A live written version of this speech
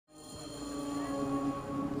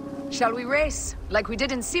Shall we race, like we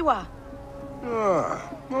did in Siwa?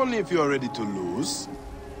 Only if you're ready to lose.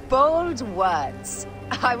 Bold words.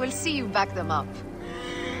 I will see you back them up.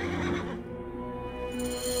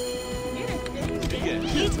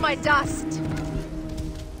 Eat my dust!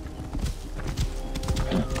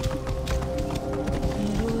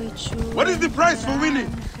 What is the price for winning?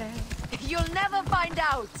 You'll never find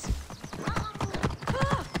out!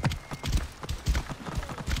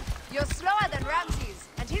 You're slower than Ramses,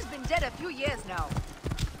 and he's been dead a few years now.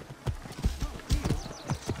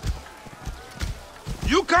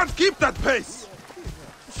 You can't keep that pace!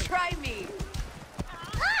 Try me!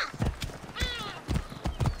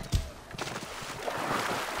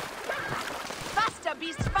 Faster,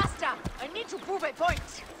 beast, faster! I need to prove a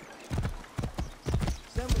point!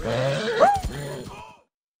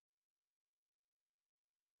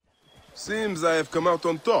 Seems I have come out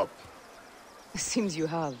on top. Seems you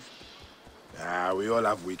have. We all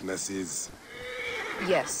have weaknesses.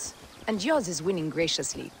 Yes, and yours is winning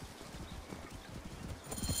graciously.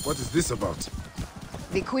 What is this about?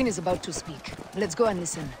 The Queen is about to speak. Let's go and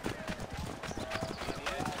listen.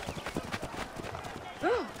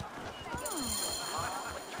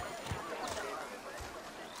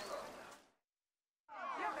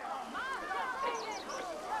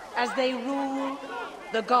 As they rule,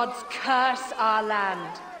 the gods curse our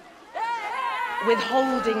land,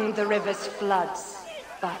 withholding the river's floods.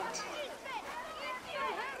 But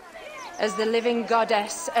as the living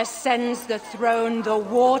goddess ascends the throne, the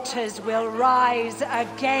waters will rise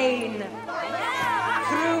again.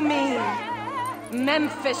 Through me,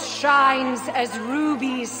 Memphis shines as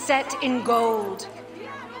rubies set in gold.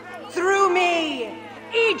 Through me,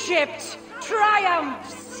 Egypt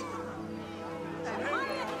triumphs.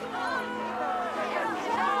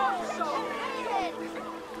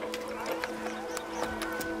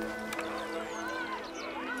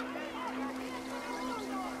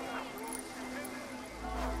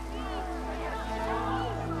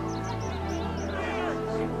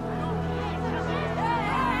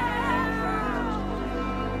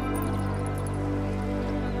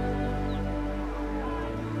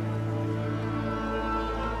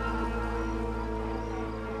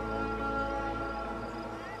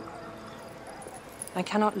 I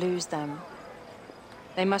cannot lose them.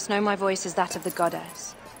 They must know my voice is that of the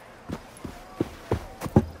goddess.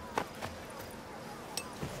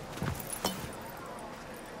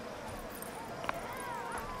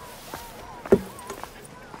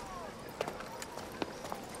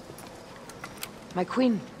 My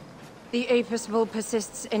queen. The Apis bull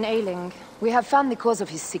persists in ailing. We have found the cause of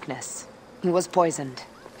his sickness. He was poisoned.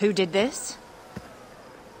 Who did this?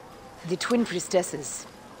 The twin priestesses.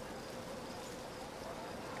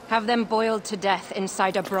 Have them boiled to death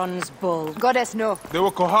inside a bronze bull. Goddess, no. They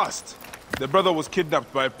were coerced. Their brother was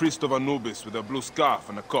kidnapped by a priest of Anubis with a blue scarf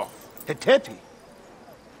and a cough. Hetepi?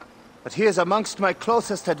 But he is amongst my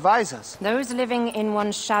closest advisors. Those living in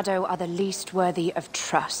one's shadow are the least worthy of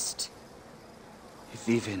trust. If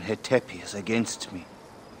even Hetepi is against me.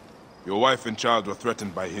 Your wife and child were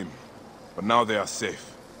threatened by him, but now they are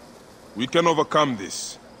safe. We can overcome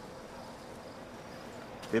this.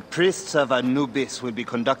 The priests of Anubis will be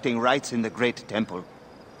conducting rites in the Great Temple.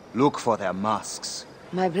 Look for their masks.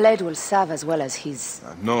 My blade will serve as well as his.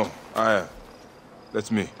 No, that's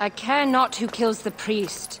me. I care not who kills the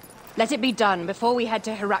priest. Let it be done before we head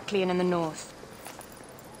to Heraklion in the north.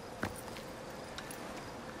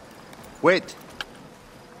 Wait.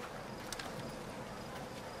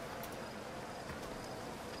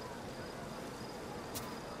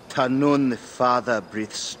 Tanun the Father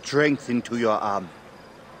breathes strength into your arm.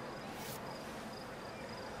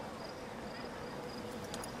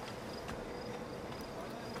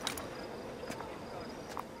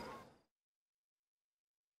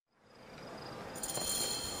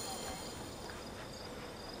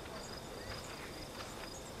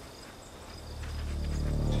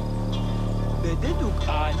 بددك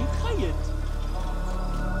آني خيط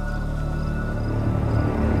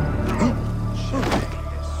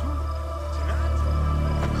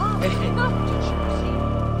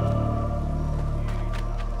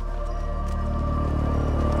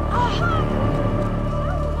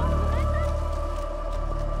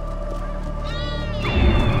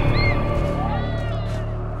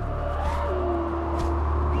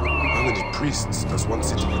How many priests does one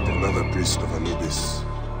city with another priest of Anubis?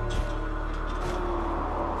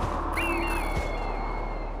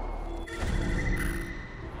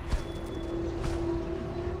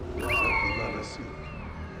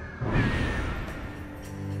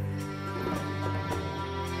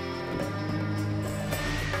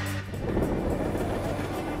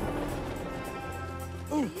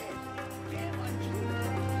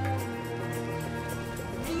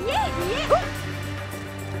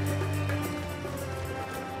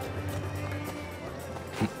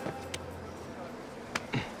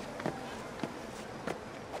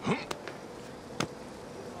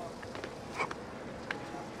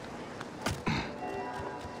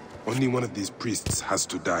 Only one of these priests has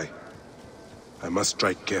to die. I must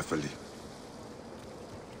strike carefully.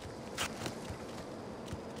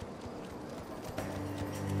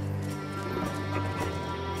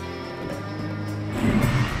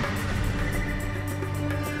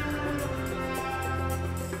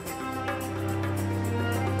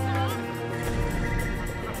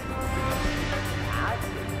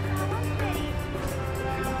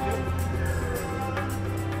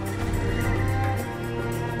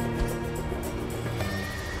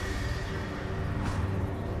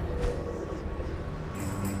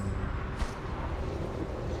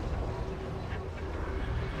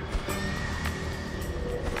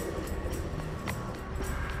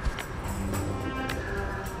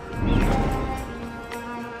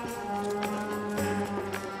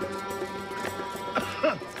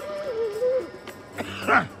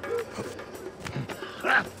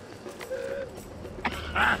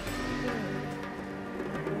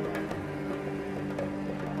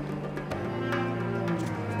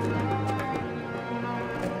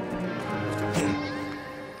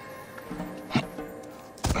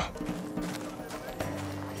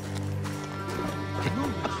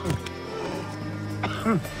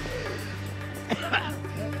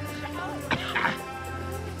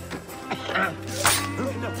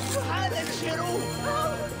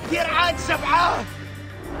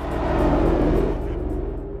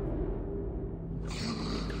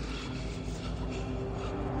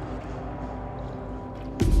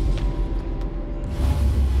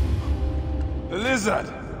 The lizard!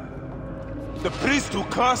 The priest who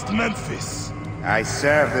cursed Memphis! I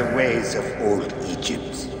serve the ways of old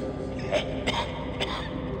Egypt.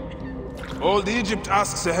 Old Egypt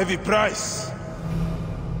asks a heavy price.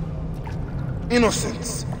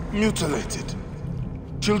 Innocents, mutilated.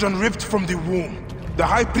 Children ripped from the womb. The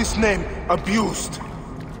high priest's name abused.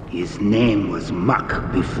 His name was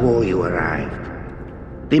muck before you arrived.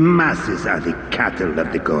 The masses are the cattle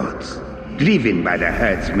of the gods, driven by the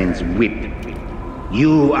herdsman's whip.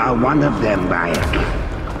 You are one of them, Bayek.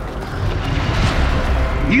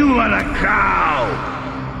 You are a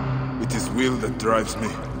cow! It is will that drives me,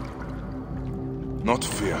 not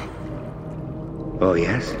fear. Oh,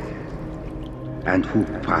 yes? And who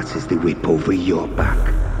passes the whip over your back?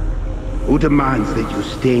 Who demands that you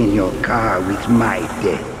stay in your car with my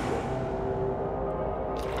death?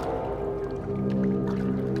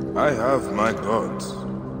 I have my gods.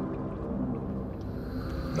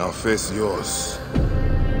 Now face yours.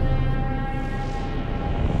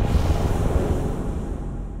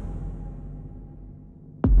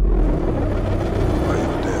 By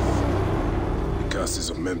your death, the curses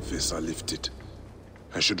of Memphis are lifted.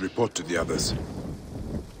 I should report to the others.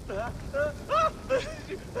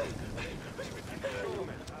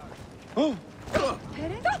 Oh!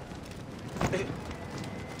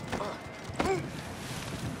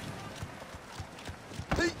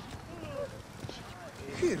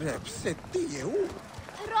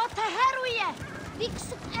 Rota heroje!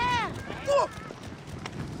 Vix er!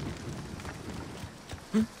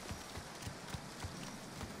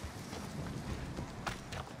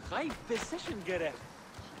 High position gereft.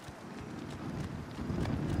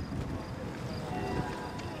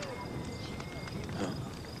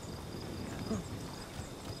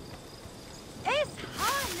 Es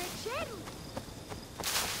hane chen!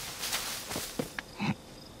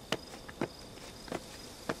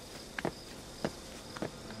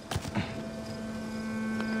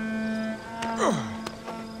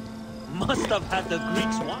 Must have had the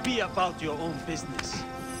Greeks be about your own business.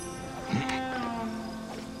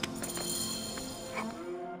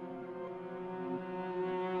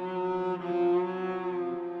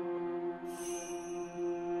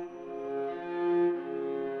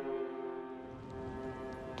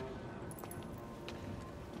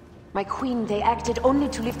 My queen, they acted only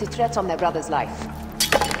to lift the threats on their brother's life.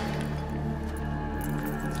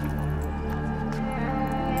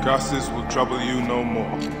 Curses will trouble you no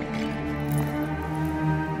more.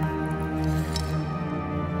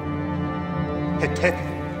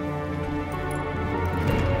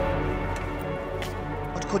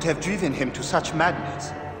 What could have driven him to such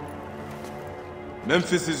madness?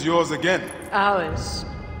 Memphis is yours again. Ours.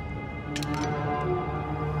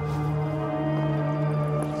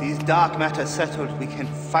 These dark matters settled, we can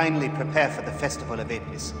finally prepare for the festival of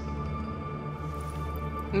Apis.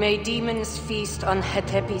 May demons feast on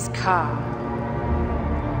Hetepi's car.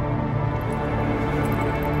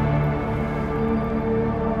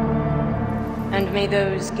 And may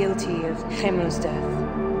those guilty of Chemu's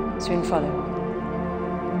death soon follow.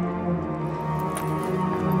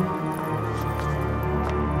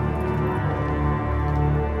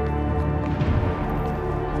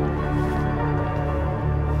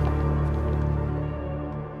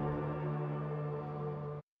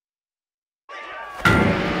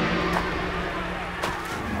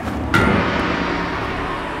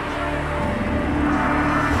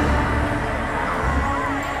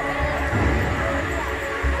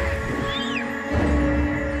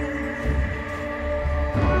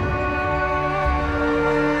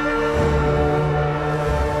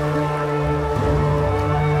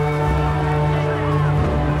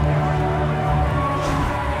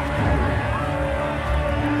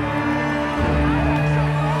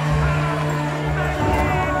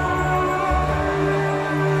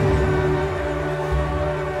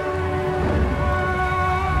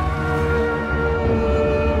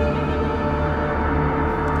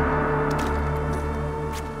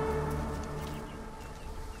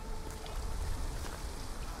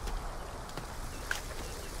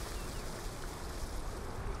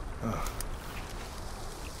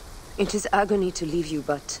 It is agony to leave you,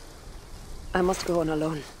 but I must go on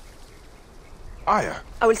alone. Aya,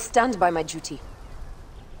 I will stand by my duty.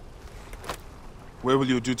 where will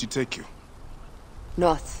your duty take you?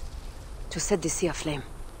 North, to set the sea aflame.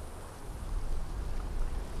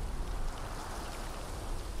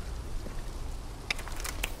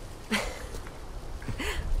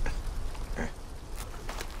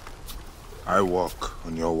 I walk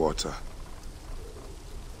on your water.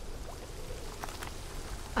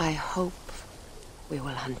 I hope we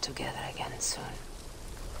will hunt together again soon.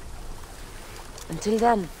 Until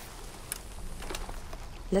then,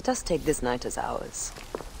 let us take this night as ours.